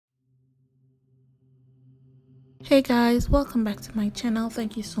Hey guys, welcome back to my channel.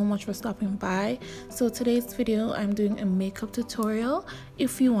 Thank you so much for stopping by. So today's video I'm doing a makeup tutorial.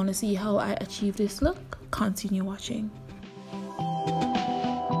 If you want to see how I achieve this look, continue watching.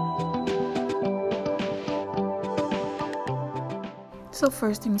 So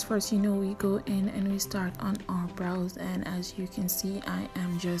first things first, we go in and we start on our brows, and as you can see I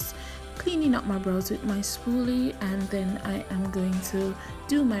am just cleaning up my brows with my spoolie, and then I am going to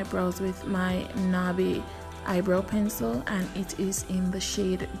do my brows with my Nabi eyebrow pencil, and it is in the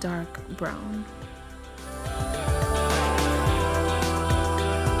shade dark brown.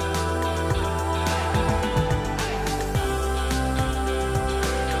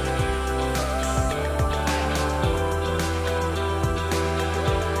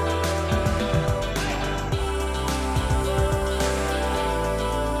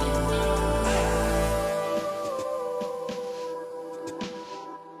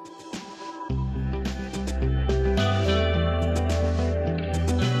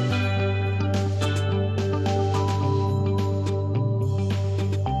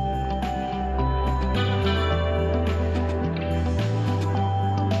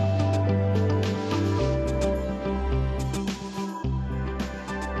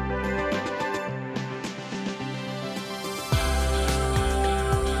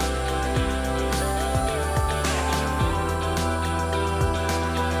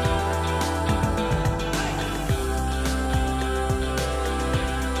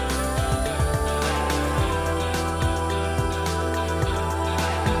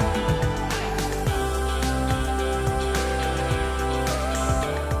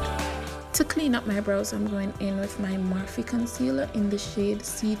 To clean up my brows, I'm going in with my Morphe concealer in the shade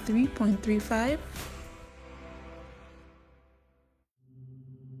C3.35.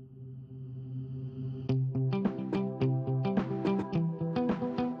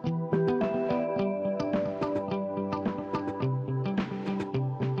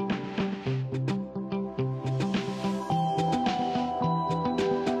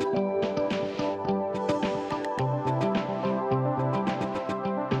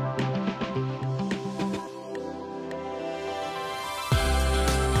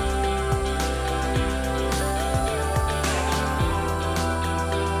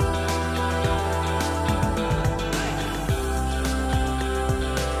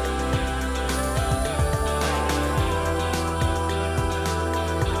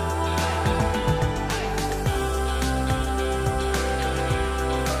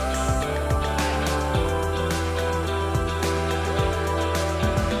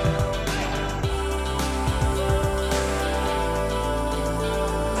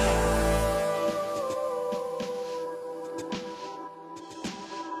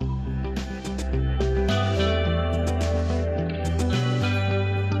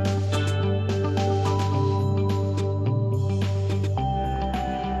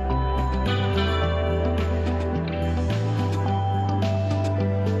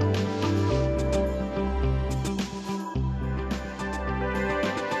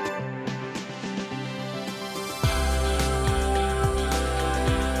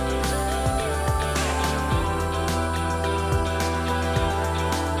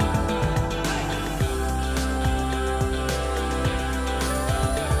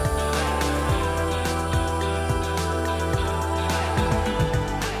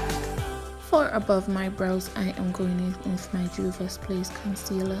 For above my brows, I am going in with my Juvia's Place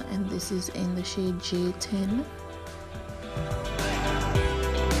concealer, and this is in the shade J10.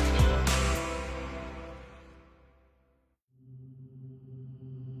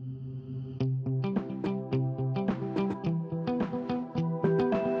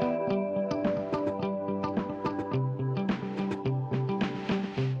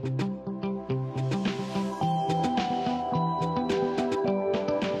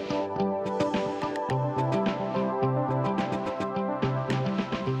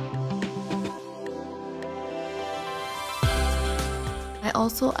 I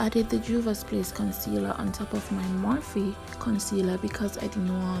also added the Juvia's Place concealer on top of my Morphe concealer because I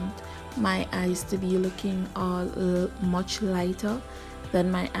didn't want my eyes to be looking all much lighter than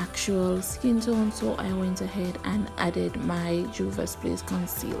my actual skin tone, so I went ahead and added my Juvia's Place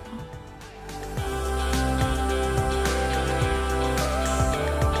concealer.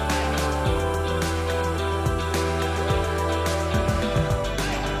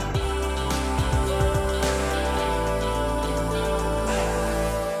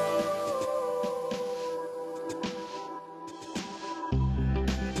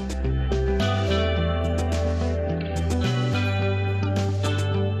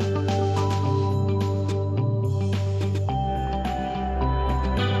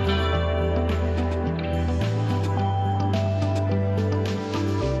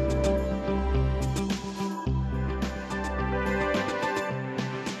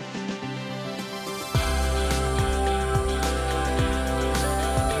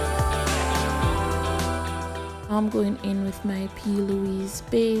 I'm going in with my P. Louise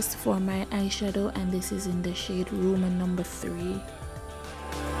base for my eyeshadow, and this is in the shade Roman number 3.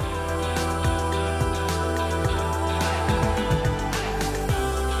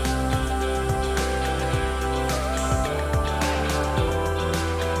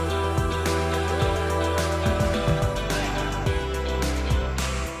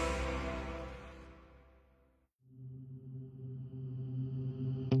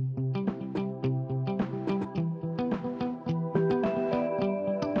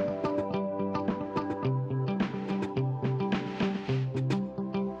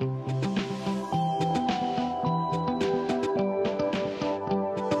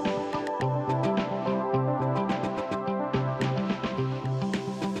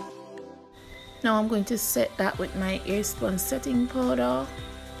 Now I'm going to set that with my Airspun setting powder.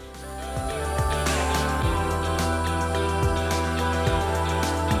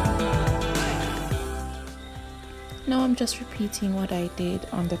 Now I'm just repeating what I did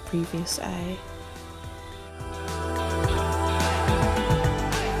on the previous eye.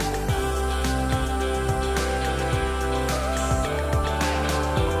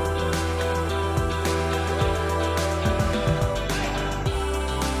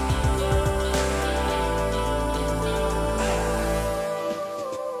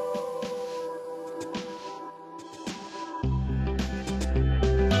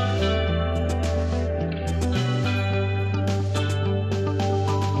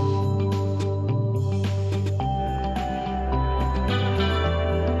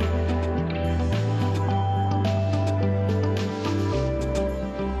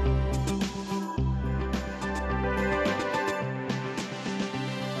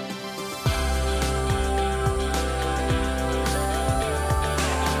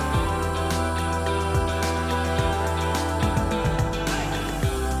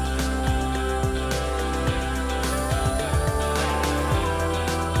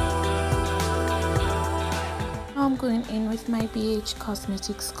 I'm going in with my BH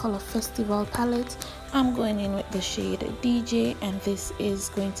Cosmetics Color Festival palette. I'm going in with the shade DJ, and this is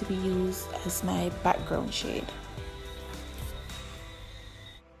going to be used as my background shade.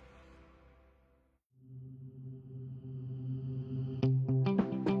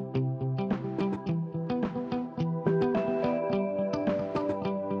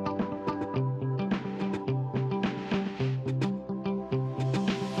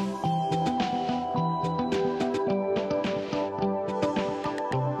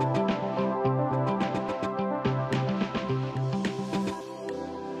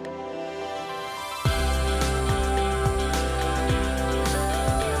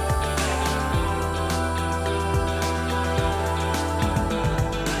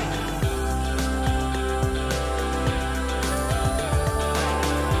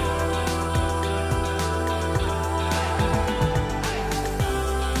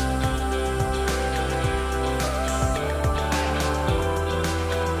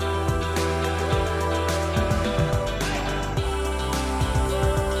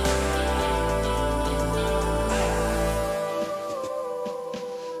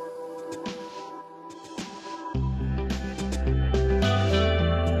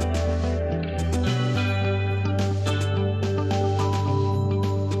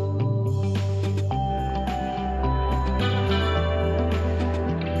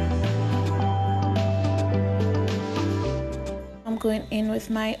 Going in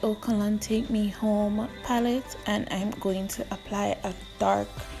with my Oakalon Take Me Home palette, and I'm going to apply a dark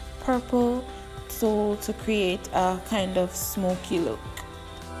purple to create a kind of smoky look.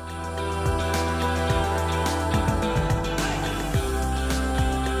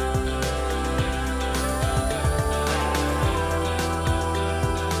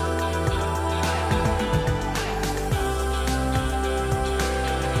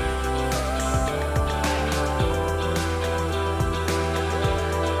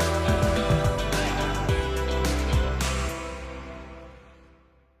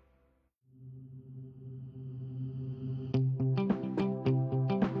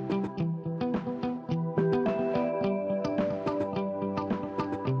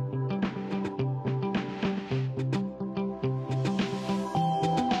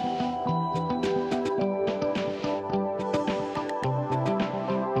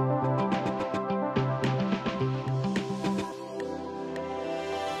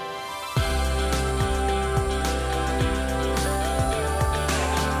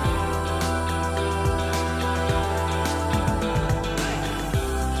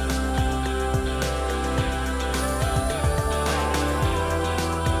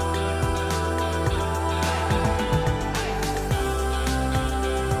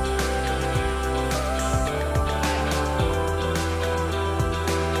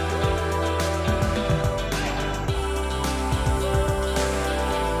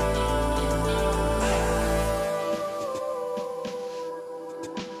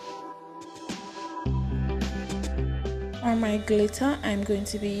 For my glitter, I'm going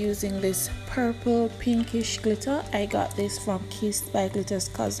to be using this purple pinkish glitter. I got this from Kissed by Glitters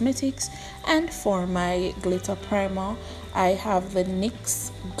Cosmetics. And for my glitter primer, I have the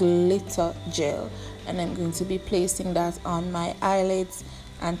NYX glitter gel, and I'm going to be placing that on my eyelids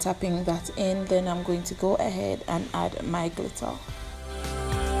and tapping that in. Then I'm going to go ahead and add my glitter.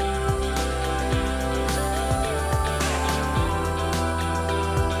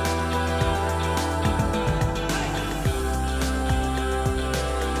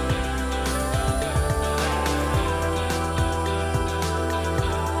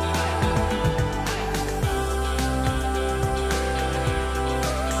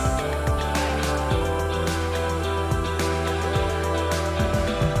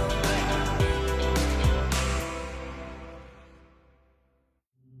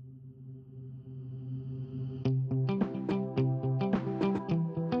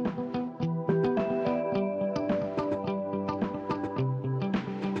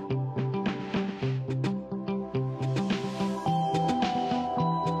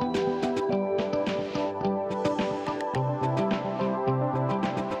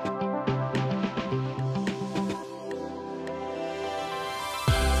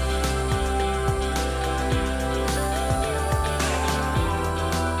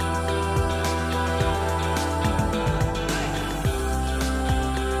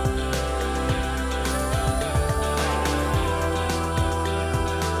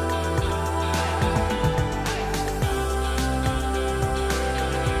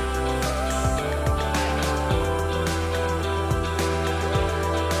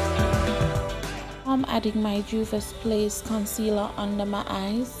 I'm adding my Juvia's Place concealer under my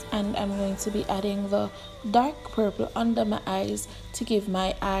eyes, and I'm going to be adding the dark purple under my eyes to give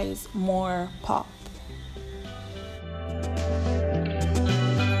my eyes more pop.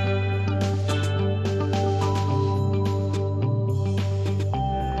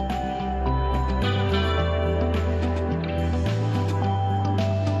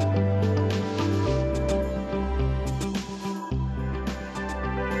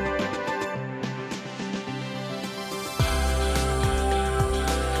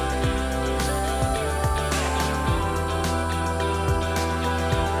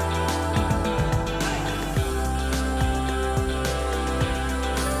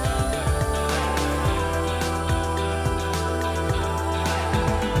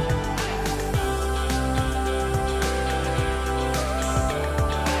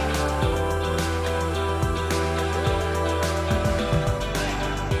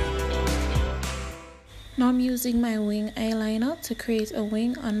 Now I'm using my wing eyeliner to create a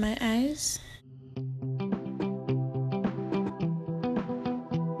wing on my eyes.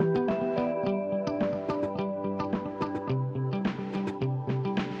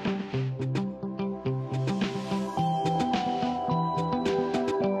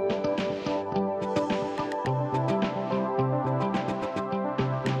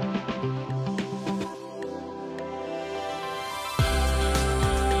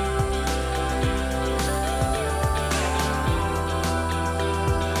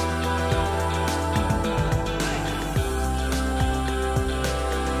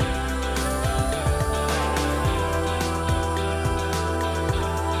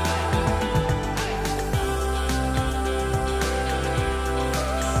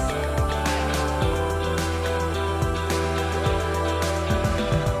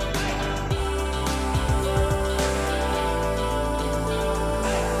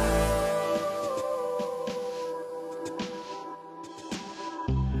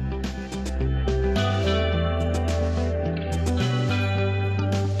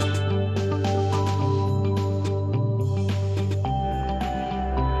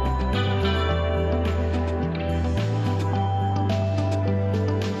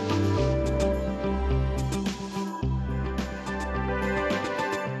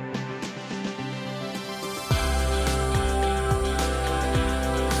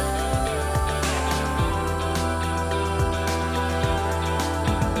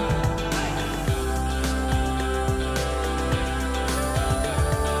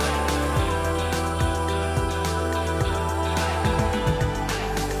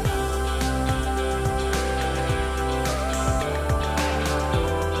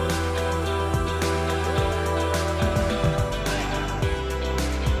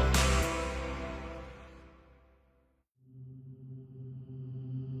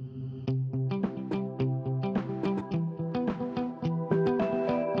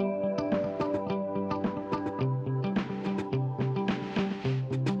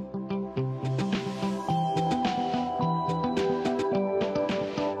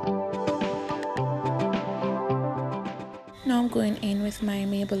 Now I'm going in with my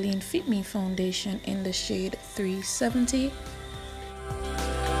Maybelline Fit Me foundation in the shade 370.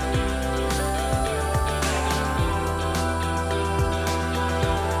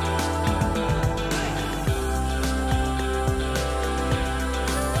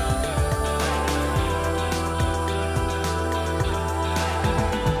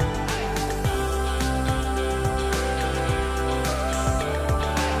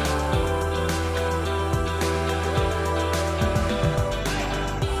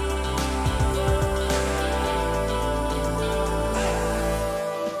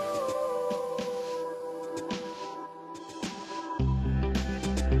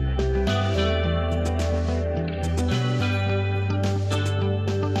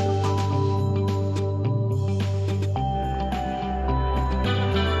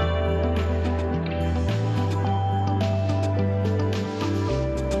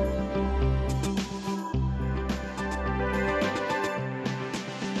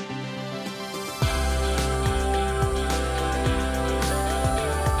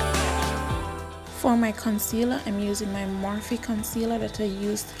 For my concealer, I'm using my Morphe concealer that I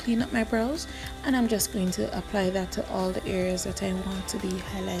used to clean up my brows, and I'm just going to apply that to all the areas that I want to be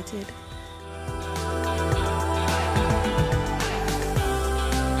highlighted.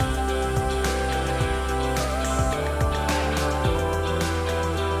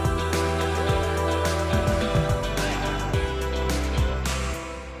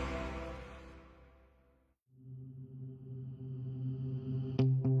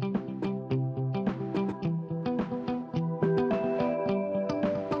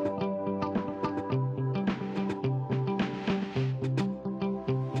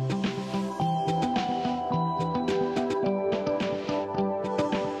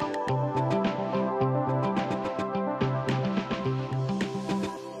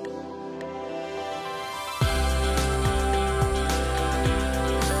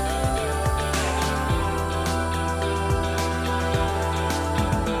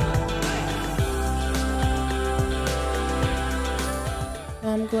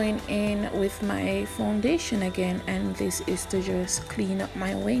 I'm going in with my foundation again, and this is to just clean up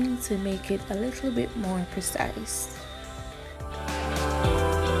my wing to make it a little bit more precise.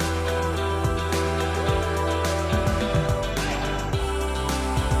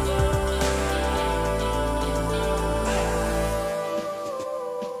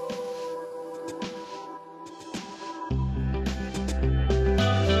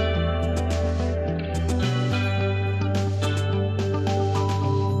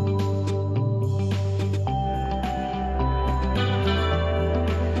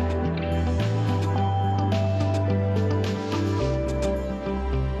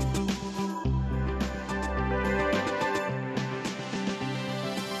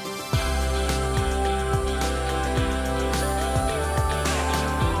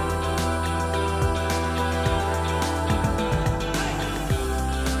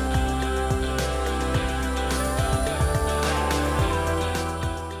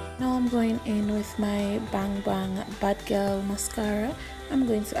 Going in with my Bang Bang Bad Girl mascara. I'm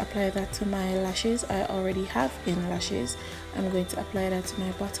going to apply that to my lashes. I already have in lashes. I'm going to apply that to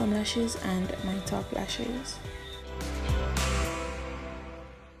my bottom lashes and my top lashes.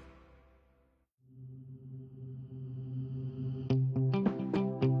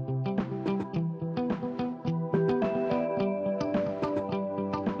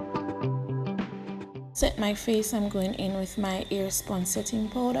 Set my face, I'm going in with my Airspun setting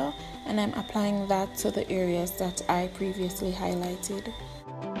powder, and I'm applying that to the areas that I previously highlighted.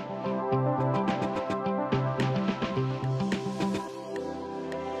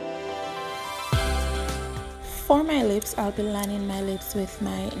 For my lips, I'll be lining my lips with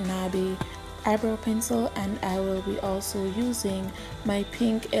my Nabi eyebrow pencil, and I will be also using my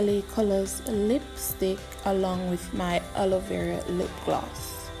Pink LA Colors lipstick along with my aloe vera lip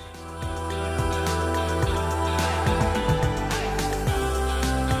gloss.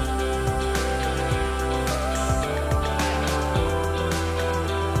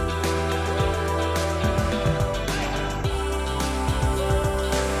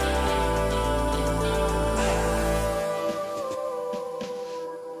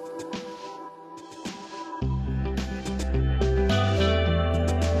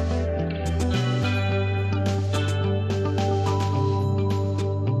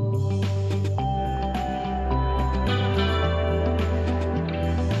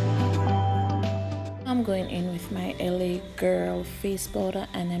 I'm going in with my LA Girl face powder,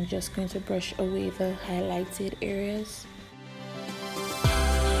 and I'm just going to brush away the highlighted areas.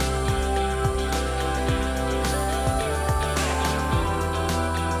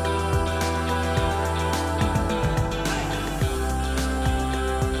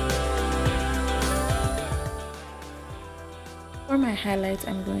 my highlights,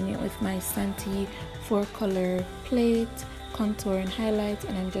 I'm going in with my Santee 4-color plate, contour and highlight,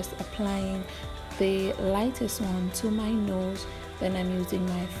 and I'm just applying the lightest one to my nose. Then I'm using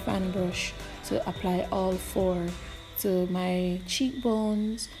my fan brush to apply all 4 to my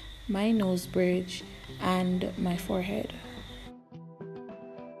cheekbones, my nose bridge, and my forehead.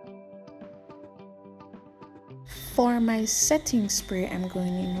 For my setting spray, I'm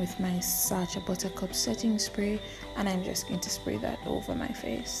going in with my Sacha Buttercup setting spray, and I'm just going to spray that over my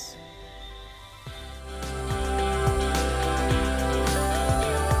face.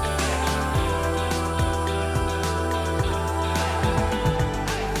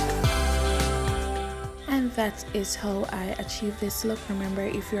 And that is how I achieve this look. Remember,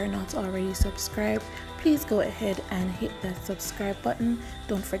 if you're not already subscribed, please go ahead and hit that subscribe button.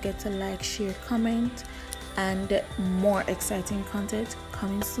 Don't forget to like, share, comment, and more exciting content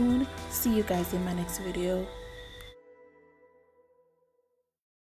coming soon. See you guys in my next video.